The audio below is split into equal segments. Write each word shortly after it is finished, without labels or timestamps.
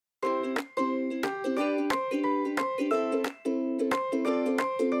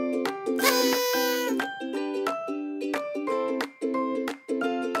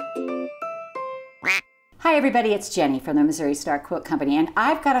Hi everybody, it's Jenny from the Missouri Star Quilt Company, and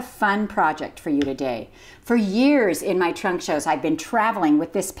I've got a fun project for you today. For years in my trunk shows, I've been traveling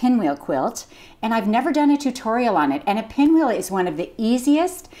with this pinwheel quilt, and I've never done a tutorial on it. And a pinwheel is one of the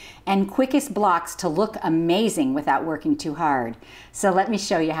easiest and quickest blocks to look amazing without working too hard. So let me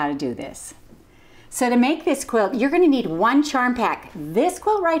show you how to do this. So to make this quilt, you're going to need one charm pack. This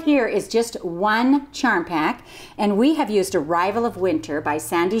quilt right here is just one charm pack, and we have used Arrival of Winter by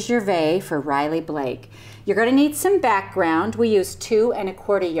Sandy Gervais for Riley Blake. You're going to need some background. We use 2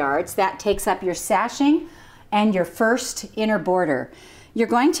 1/4 yards. That takes up your sashing and your first inner border. You're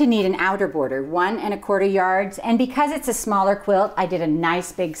going to need an outer border, 1 1/4 yards, and because it's a smaller quilt, I did a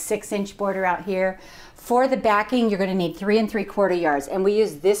nice big 6-inch border out here. For the backing, you're going to need 3 3/4 yards, and we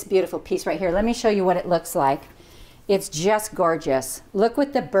use this beautiful piece right here. Let me show you what it looks like. It's just gorgeous. Look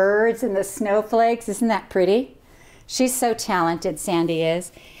with the birds and the snowflakes. Isn't that pretty? She's so talented, Sandy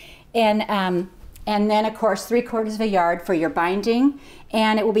is. And then, of course, 3/4 yard for your binding.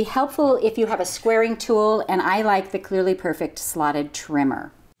 And it will be helpful if you have a squaring tool, and I like the Clearly Perfect slotted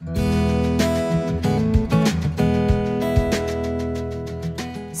trimmer.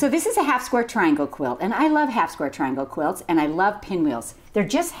 So this is a half square triangle quilt, and I love half square triangle quilts, and I love pinwheels. They're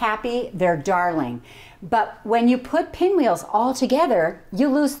just happy, they're darling. But when you put pinwheels all together, you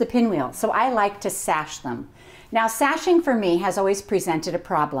lose the pinwheel, so I like to sash them. Now, sashing for me has always presented a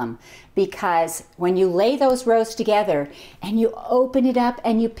problem because when you lay those rows together and you open it up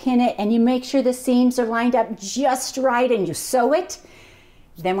and you pin it and you make sure the seams are lined up just right and you sew it,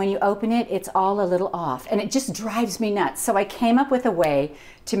 then when you open it, it's all a little off, and it just drives me nuts. So I came up with a way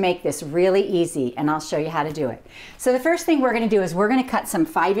to make this really easy, and I'll show you how to do it. So the first thing we're going to do is we're going to cut some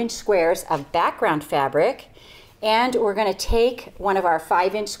 5-inch squares of background fabric, and we're going to take one of our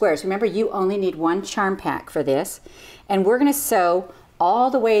 5-inch squares. Remember, you only need one charm pack for this, and we're going to sew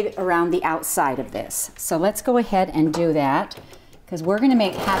all the way around the outside of this. So let's go ahead and do that, because we're going to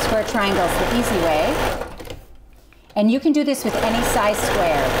make half square triangles the easy way. And you can do this with any size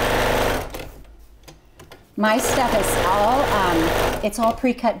square. My stuff is all, it's all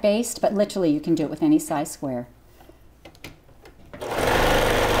pre-cut based, but literally you can do it with any size square.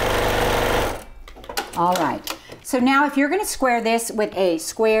 All right, so now if you're going to square this with a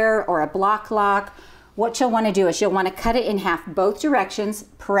square or a block lock, what you'll want to do is you'll want to cut it in half both directions,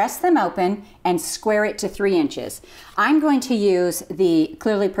 press them open, and square it to 3 inches. I'm going to use the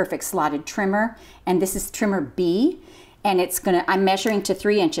Clearly Perfect slotted trimmer, and this is trimmer B, and I'm measuring to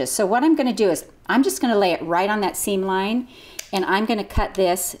 3 inches. So what I'm going to do is I'm just going to lay it right on that seam line, and I'm going to cut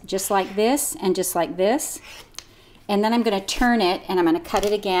this just like this and just like this, and then I'm going to turn it and I'm going to cut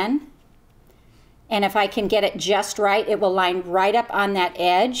it again. And if I can get it just right, it will line right up on that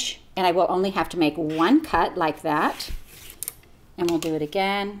edge, and I will only have to make one cut like that. And we'll do it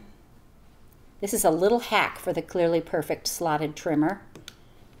again. This is a little hack for the Clearly Perfect slotted trimmer.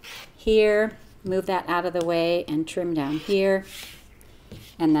 Here, move that out of the way and trim down here,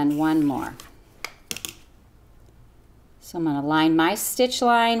 and then one more. So I'm going to line my stitch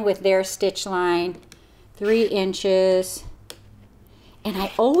line with their stitch line, 3 inches. And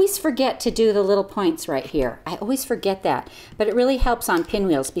I always forget to do the little points right here. I always forget that, but it really helps on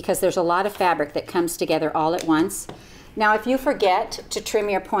pinwheels because there's a lot of fabric that comes together all at once. Now, if you forget to trim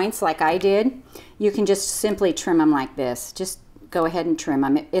your points like I did, you can just simply trim them like this. Just go ahead and trim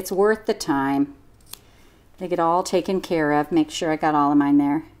them. It's worth the time. They get all taken care of. Make sure I got all of mine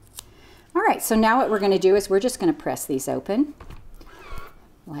there. All right, so now what we're going to do is we're just going to press these open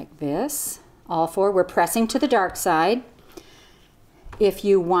like this. All 4, we're pressing to the dark side. If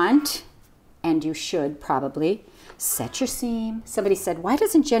you want, and you should probably, set your seam. Somebody said, why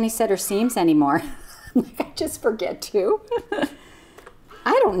doesn't Jenny set her seams anymore? I just forget to.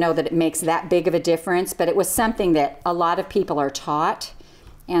 I don't know that it makes that big of a difference, but it was something that a lot of people are taught.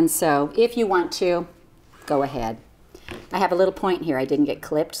 And so if you want to, go ahead. I have a little point here I didn't get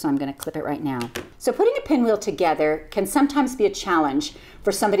clipped, so I'm going to clip it right now. So putting a pinwheel together can sometimes be a challenge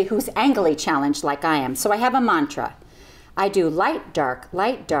for somebody who's angly challenged like I am. So I have a mantra. I do light, dark,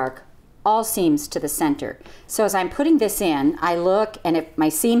 all seams to the center. So as I'm putting this in, I look, and if my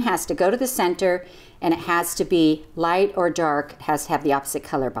seam has to go to the center and it has to be light or dark, it has to have the opposite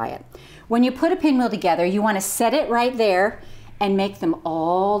color by it. When you put a pinwheel together, you want to set it right there and make them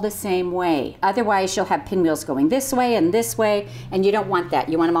all the same way. Otherwise, you'll have pinwheels going this way, and you don't want that.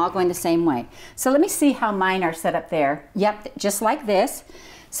 You want them all going the same way. So let me see how mine are set up there. Yep, just like this.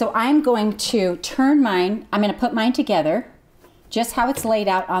 So I'm going to turn mine, I'm going to put mine together, just how it's laid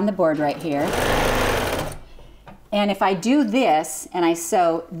out on the board right here. And if I do this, and I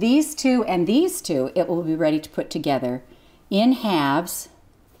sew these 2 and these 2, it will be ready to put together in halves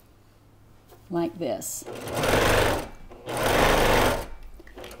like this.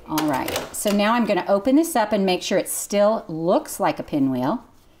 All right, so now I'm going to open this up and make sure it still looks like a pinwheel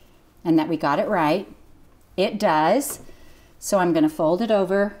and that we got it right. It does. So I'm going to fold it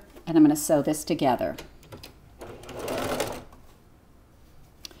over and I'm going to sew this together.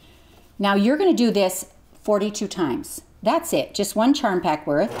 Now you're going to do this 42 times. That's it, just one charm pack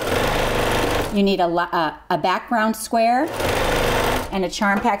worth. You need a background square and a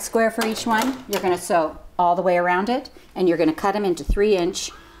charm pack square for each one. You're going to sew all the way around it and you're going to cut them into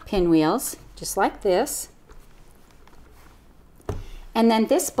 3-inch pinwheels, just like this. And then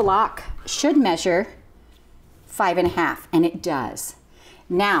this block should measure 5.5, and it does.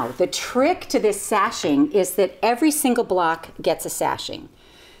 Now, the trick to this sashing is that every single block gets a sashing.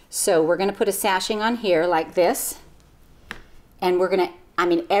 So we're gonna put a sashing on here like this, and we're gonna,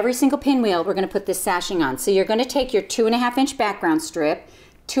 every single pinwheel, we're gonna put this sashing on. So you're gonna take your 2.5-inch background strip,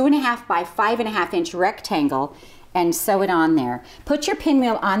 2.5 by 5.5-inch rectangle, and sew it on there. Put your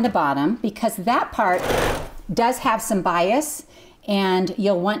pinwheel on the bottom because that part does have some bias and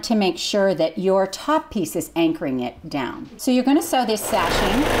you'll want to make sure that your top piece is anchoring it down. So you're going to sew this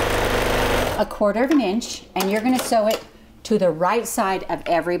sashing 1/4 inch and you're going to sew it to the right side of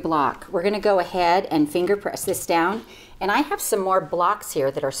every block. We're going to go ahead and finger press this down, and I have some more blocks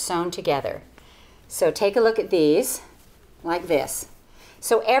here that are sewn together. So take a look at these like this.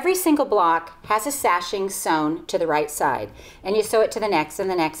 So every single block has a sashing sewn to the right side, and you sew it to the next and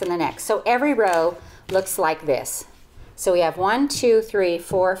the next and the next. So every row looks like this. So we have 1, 2, 3,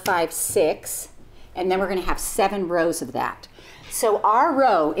 4, 5, 6, and then we're going to have 7 rows of that. So our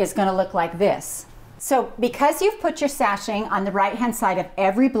row is going to look like this. So because you've put your sashing on the right hand side of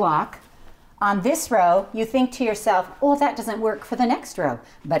every block, on this row, you think to yourself, oh, that doesn't work for the next row.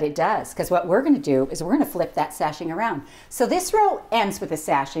 But it does, because what we're going to do is we're going to flip that sashing around. So this row ends with a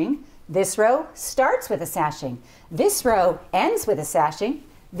sashing. This row starts with a sashing. This row ends with a sashing.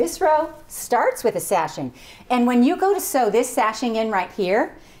 This row starts with a sashing. And when you go to sew this sashing in right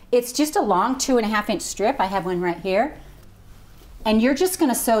here, it's just a long 2.5-inch strip. I have one right here. And you're just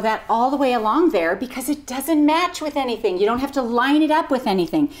going to sew that all the way along there because it doesn't match with anything. You don't have to line it up with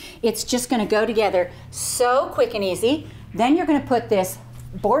anything. It's just going to go together so quick and easy. Then you're going to put this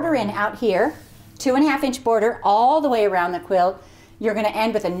border in out here, 2.5-inch border all the way around the quilt. You're going to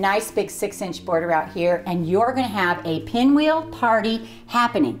end with a nice big 6-inch border out here, and you're going to have a pinwheel party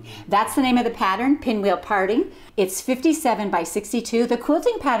happening. That's the name of the pattern, Pinwheel Party. It's 57 by 62. The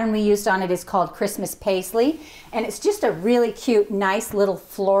quilting pattern we used on it is called Christmas Paisley, and it's just a really cute, nice little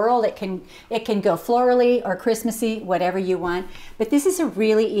floral. It can go florally or Christmassy, whatever you want. But this is a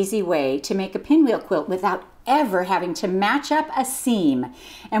really easy way to make a pinwheel quilt without ever having to match up a seam.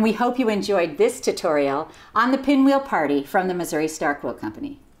 And we hope you enjoyed this tutorial on the Pinwheel Party from the Missouri Star Quilt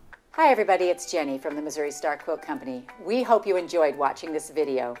Company. Hi everybody, it's Jenny from the Missouri Star Quilt Company. We hope you enjoyed watching this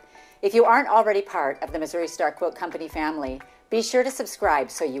video. If you aren't already part of the Missouri Star Quilt Company family, be sure to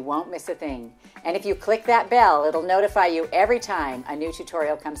subscribe so you won't miss a thing. And if you click that bell, it'll notify you every time a new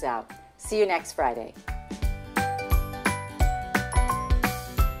tutorial comes out. See you next Friday.